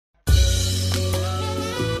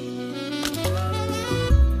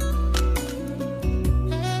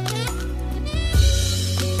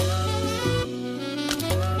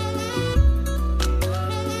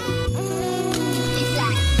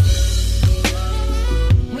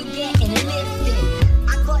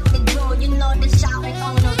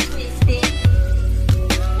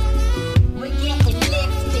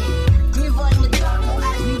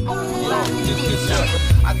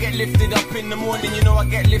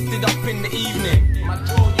lifted up in the evening. My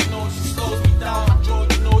jaw, you know, she slows me down. My jaw,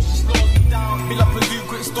 you know, she slows me down. Fill up a zoo,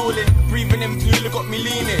 quit stalling. Breathing in fuel, got me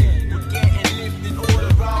leaning. We're getting lifted all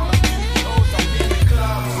around. My studios up in the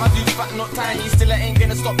clouds. My dude's fat, not tiny. Still I ain't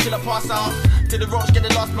gonna stop till I pass out. Till the roach get the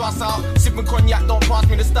last blast out. Sipping cognac, don't pass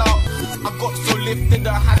me the stout. I got so lifted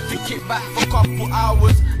I had to kick back for a couple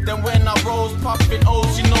hours. Then when I rose, puffing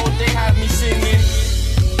O's, you know they had me singing.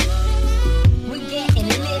 We're getting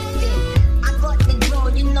lifted. I got the draw,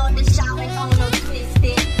 you know the shouting Onoe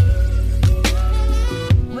twisted.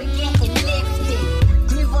 We're getting lifted.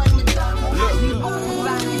 Groove on the double as we all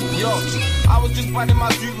around the district. I was just riding my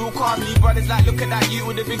suit real calmly. Brothers like, look at that you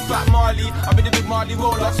with the big fat Marley. I be the big Marley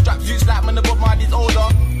roller. Strap juice like when the Bob Marley's older.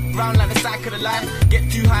 Round like the cycle of life.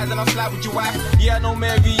 Get too high then I'll slide with your wife. Yeah, no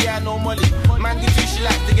Mary, yeah, no Molly. Man, do too, she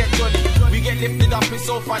likes to get jolly. We get lifted up, it's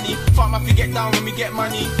so funny. Fuck my feet get down when we get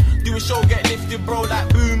money. Do a show, get lifted, bro, like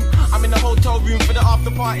boom. I'm in the hotel room for the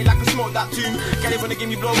after party like I smoke that tune. Kelly wanna give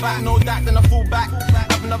me blow back, no that, then I fall back.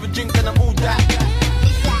 Have another drink, then I'm all that.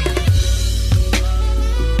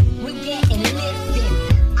 We're getting lifted.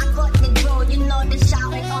 I got the draw, you know the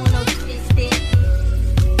shouting Onoe twisted.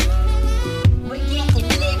 We're getting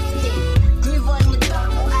lifted. Groove on the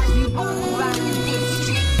double as we walk around the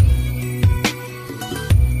district.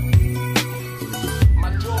 My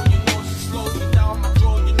jaw, you know she slows me down. My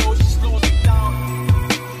jaw, you know she slows me down.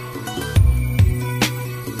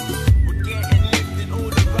 We're getting lifted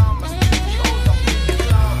all around. My studios up in the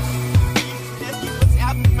clouds. What's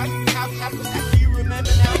happening? Do you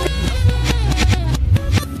remember now?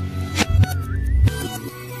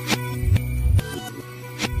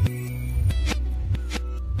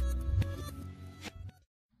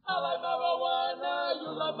 I like marijuana, you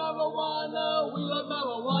like marijuana, we like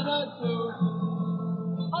marijuana too.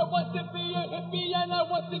 I want to be a hippie and I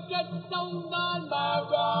want to get stoned on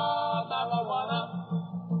marijuana.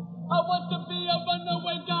 I want to be a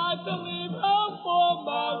runaway guy to leave home for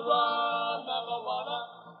marijuana.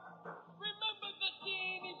 Remember the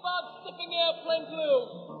teeny bob slipping airplane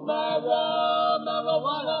blue?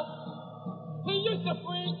 Marijuana. He used to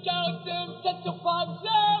freak out in Central Park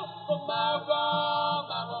Jail for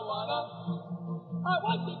marijuana. I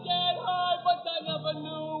want to get high, but I never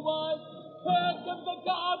knew why. Here comes the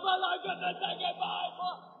car, but I'm gonna say goodbye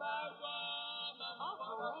for marijuana.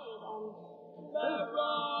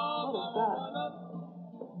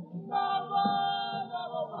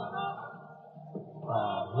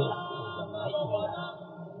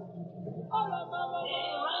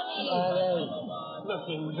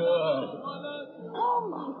 Looking good. Oh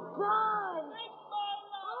my God.